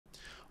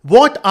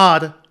What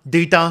are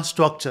data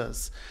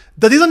structures?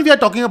 The reason we are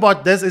talking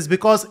about this is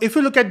because if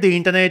you look at the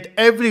internet,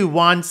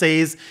 everyone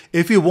says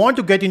if you want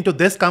to get into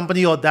this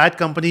company or that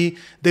company,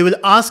 they will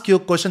ask you a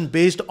question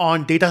based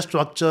on data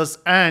structures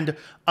and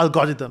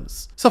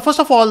algorithms. So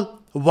first of all,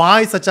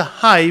 why such a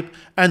hype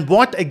and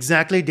what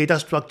exactly data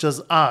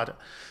structures are?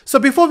 So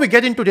before we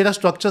get into data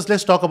structures,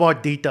 let's talk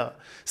about data.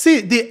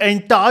 See, the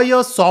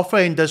entire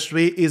software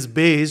industry is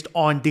based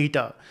on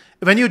data.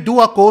 When you do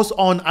a course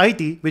on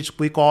IT, which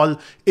we call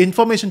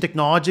information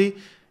technology,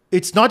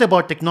 it's not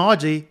about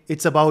technology,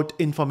 it's about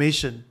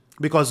information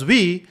because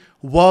we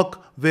work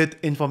with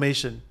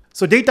information.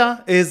 So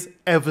data is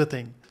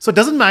everything. So it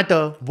doesn't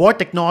matter what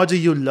technology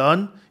you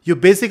learn, you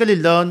basically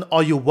learn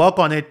or you work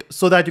on it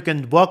so that you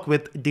can work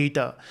with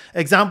data.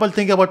 Example,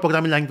 think about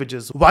programming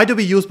languages. Why do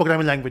we use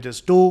programming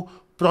languages? To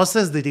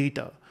process the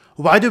data.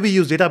 Why do we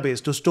use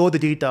database? To store the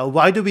data.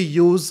 Why do we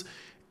use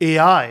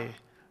AI?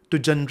 To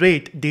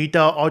generate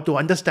data or to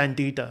understand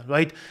data,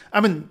 right?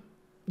 I mean,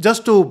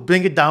 just to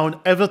bring it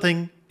down,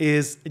 everything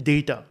is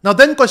data. Now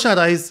then question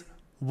arises,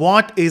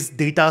 what is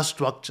data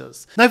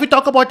structures? Now, if we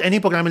talk about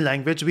any programming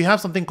language, we have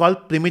something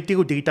called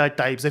primitive data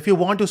types. If you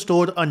want to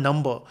store a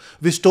number,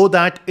 we store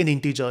that in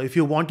integer. If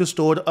you want to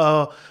store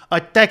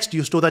a text,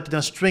 you store that in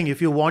a string.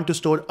 If you want to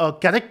store a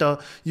character,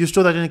 you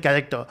store that in a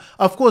character.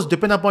 Of course,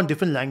 depending upon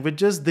different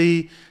languages,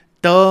 the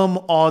term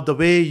or the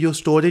way you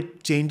store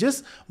it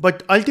changes,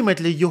 but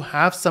ultimately you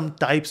have some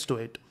types to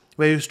it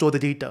where you store the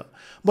data.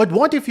 But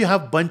what if you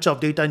have a bunch of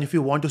data and if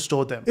you want to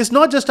store them? It's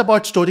not just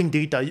about storing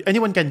data.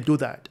 Anyone can do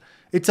that.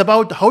 It's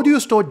about how do you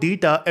store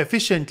data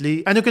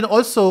efficiently, and you can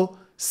also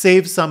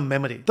save some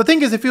memory. The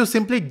thing is, if you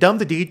simply dump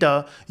the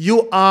data,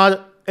 you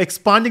are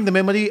expanding the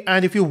memory,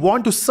 and if you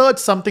want to search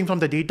something from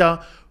the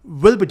data,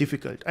 will be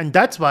difficult. And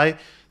that's why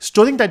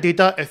storing that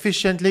data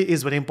efficiently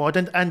is very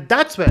important, and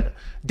that's where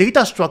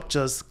data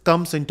structures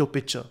comes into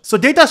picture. So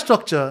data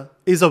structure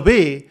is a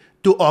way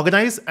to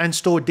organize and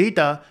store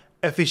data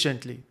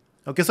efficiently.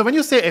 Okay, so when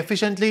you say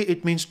efficiently,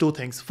 it means two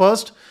things.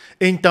 First,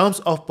 in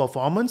terms of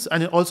performance,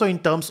 and also in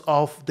terms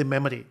of the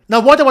memory. Now,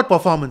 what about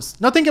performance?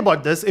 Now think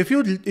about this. If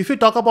you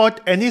talk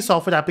about any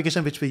software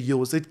application which we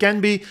use, it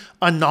can be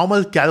a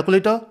normal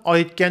calculator, or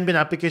it can be an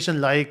application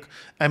like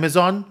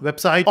Amazon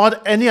website, or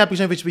any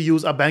application which we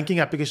use, a banking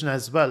application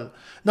as well.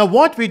 Now,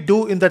 what we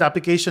do in that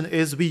application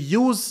is we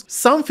use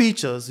some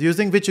features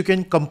using which you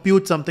can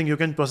compute something, you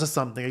can process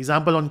something.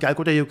 Example, on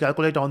calculator, you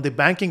calculate. On the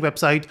banking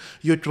website,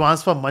 you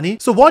transfer money.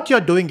 So what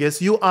you're doing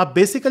is you are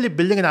basically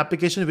building an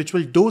application which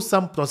will do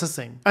some processing.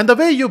 And the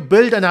way you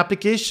build an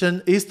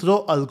application is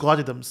through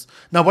algorithms.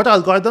 Now, what are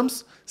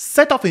algorithms?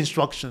 Set of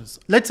instructions.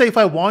 Let's say if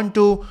I want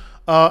to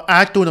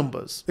add two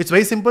numbers, it's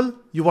very simple.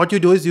 What you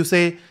do is you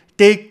say,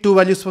 take two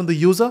values from the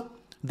user,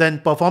 then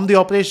perform the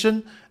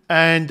operation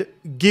and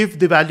give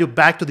the value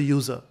back to the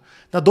user.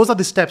 Now, those are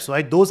the steps,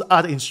 right? Those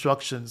are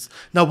instructions.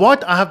 Now,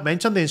 what I have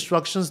mentioned, the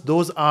instructions,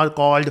 those are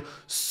called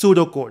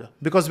pseudocode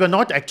because we're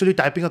not actually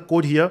typing a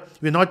code here.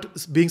 We're not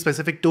being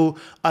specific to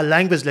a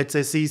language, let's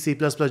say C, C++,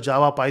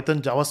 Java,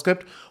 Python,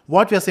 JavaScript.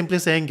 What we are simply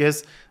saying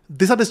is,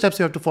 these are the steps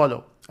you have to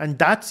follow. And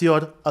that's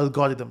your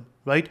algorithm,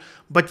 right?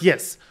 But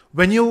yes,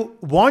 when you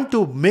want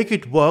to make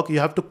it work, you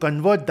have to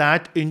convert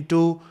that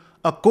into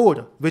a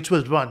code which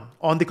will run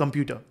on the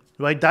computer,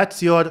 right?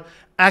 That's your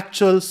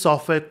actual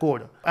software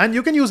code. And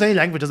you can use any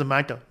language, doesn't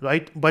matter,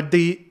 right? But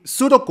the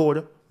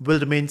pseudocode will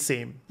remain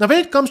same. Now, when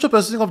it comes to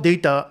processing of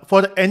data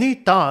for any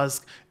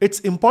task, it's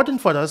important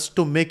for us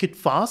to make it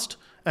fast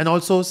and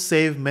also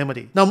save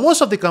memory. Now, most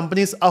of the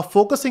companies are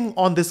focusing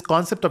on this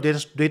concept of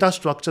data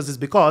structures is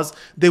because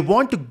they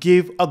want to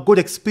give a good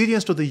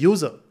experience to the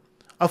user.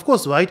 Of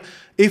course, right?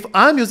 If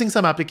I'm using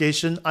some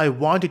application, I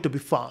want it to be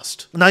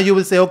fast. Now you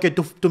will say, okay,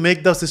 to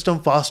make the system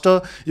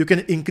faster, you can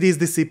increase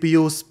the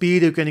CPU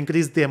speed, you can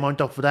increase the amount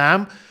of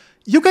RAM.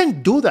 You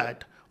can do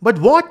that. But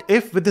what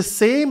if with the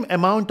same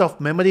amount of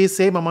memory,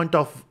 same amount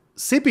of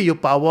CPU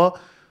power,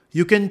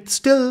 you can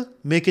still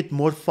make it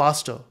more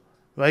faster,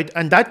 right?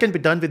 And that can be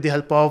done with the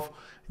help of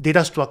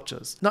data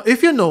structures. Now,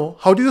 if you know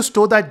how do you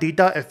store that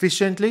data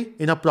efficiently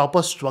in a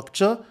proper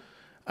structure,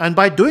 and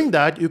by doing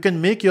that, you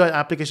can make your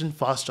application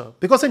faster.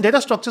 Because in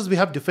data structures, we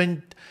have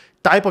different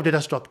type of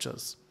data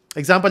structures.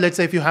 Example, let's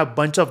say if you have a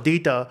bunch of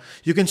data,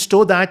 you can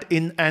store that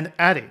in an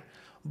array.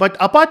 But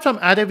apart from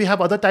array, we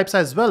have other types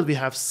as well. We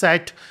have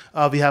set,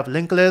 we have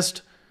linked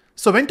list.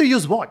 So when to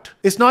use what?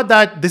 It's not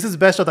that this is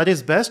best or that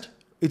is best.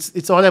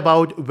 It's all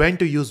about when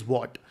to use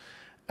what.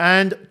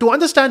 And to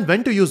understand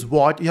when to use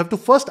what, you have to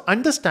first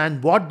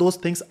understand what those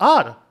things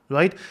are.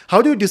 Right?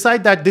 How do you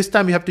decide that this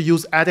time you have to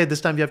use array, this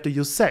time you have to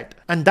use set?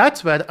 And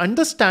that's where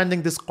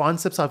understanding these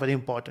concepts are very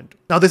important.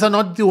 Now, these are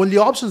not the only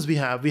options we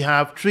have. We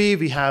have tree,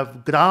 we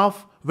have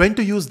graph, when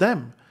to use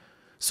them.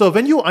 So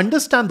when you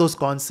understand those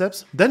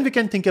concepts, then we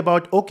can think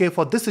about, okay,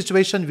 for this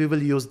situation, we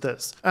will use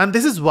this. And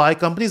this is why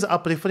companies are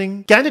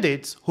preferring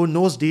candidates who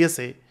knows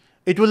DSA.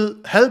 It will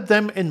help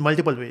them in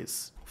multiple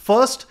ways.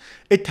 First,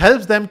 it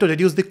helps them to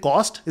reduce the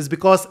cost is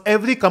because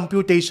every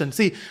computation,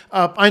 see,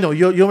 I know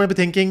you might be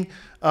thinking,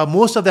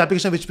 most of the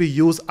applications which we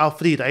use are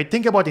free, right?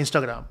 Think about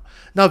Instagram.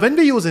 Now, when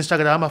we use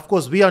Instagram, of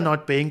course, we are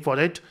not paying for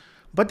it,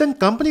 but then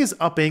companies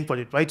are paying for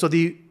it, right? So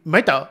the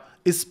Meta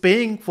is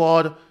paying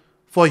for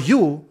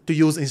you to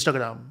use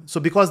Instagram. So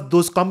because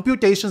those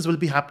computations will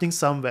be happening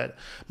somewhere.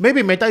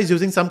 Maybe Meta is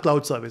using some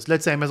cloud service.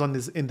 Let's say Amazon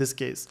is in this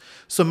case.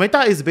 So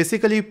Meta is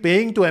basically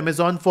paying to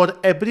Amazon for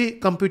every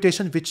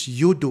computation which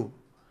you do.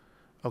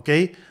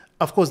 Okay.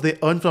 Of course, they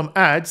earn from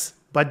ads,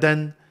 but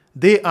then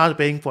they are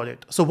paying for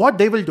it. So what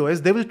they will do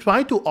is they will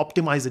try to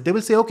optimize it. They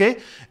will say, okay,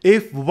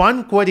 if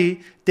one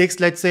query takes,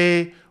 let's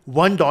say,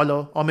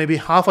 $1 or maybe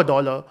half a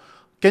dollar,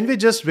 can we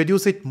just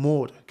reduce it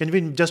more? Can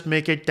we just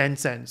make it 10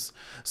 cents?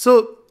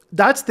 So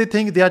that's the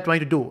thing they are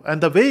trying to do.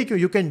 And the way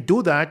you can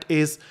do that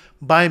is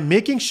by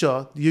making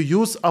sure you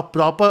use a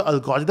proper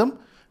algorithm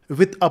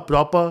with a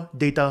proper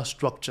data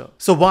structure.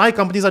 So why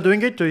companies are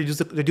doing it? To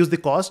reduce the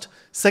cost.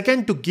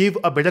 Second, to give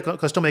a better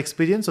customer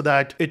experience so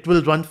that it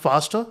will run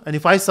faster. And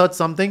if I search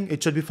something,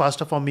 it should be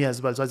faster for me as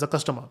well, so as a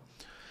customer.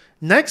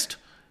 Next,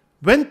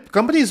 when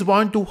companies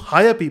want to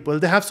hire people,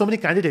 they have so many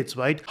candidates,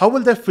 right? How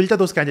will they filter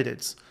those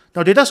candidates?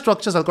 Now, data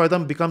structures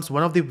algorithm becomes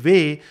one of the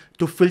way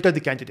to filter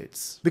the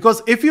candidates.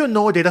 Because if you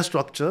know data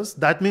structures,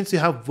 that means you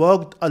have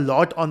worked a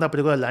lot on that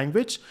particular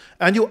language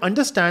and you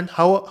understand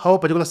how a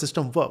particular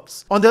system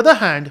works. On the other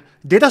hand,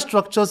 data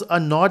structures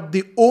are not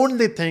the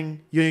only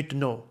thing you need to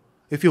know.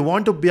 If you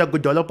want to be a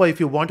good developer,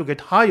 if you want to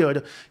get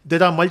hired,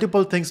 there are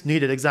multiple things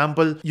needed.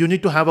 Example, you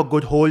need to have a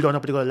good hold on a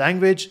particular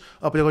language,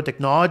 a particular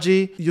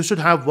technology. You should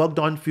have worked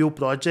on few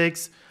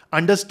projects,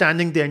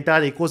 understanding the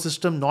entire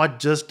ecosystem, not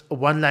just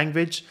one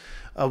language.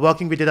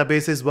 Working with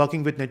databases,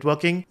 working with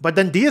networking, but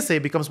then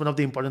DSA becomes one of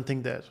the important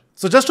things there.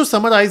 So just to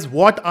summarize,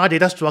 what are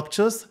data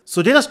structures?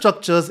 So data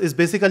structures is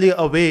basically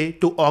a way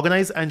to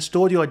organize and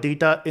store your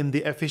data in the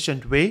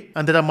efficient way.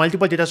 And there are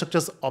multiple data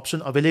structures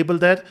option available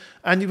there.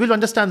 And you will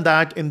understand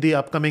that in the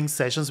upcoming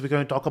sessions we're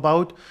going to talk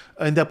about.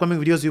 In the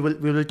upcoming videos,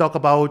 we will talk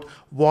about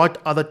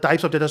what are the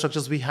types of data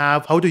structures we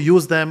have, how to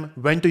use them,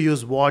 when to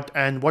use what,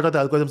 and what are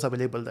the algorithms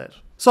available there.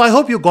 So I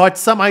hope you got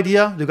some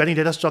idea regarding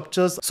data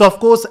structures. So of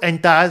course,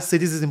 entire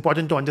series is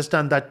important to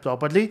understand that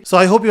properly. So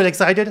I hope you're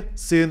excited.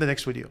 See you in the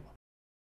next video.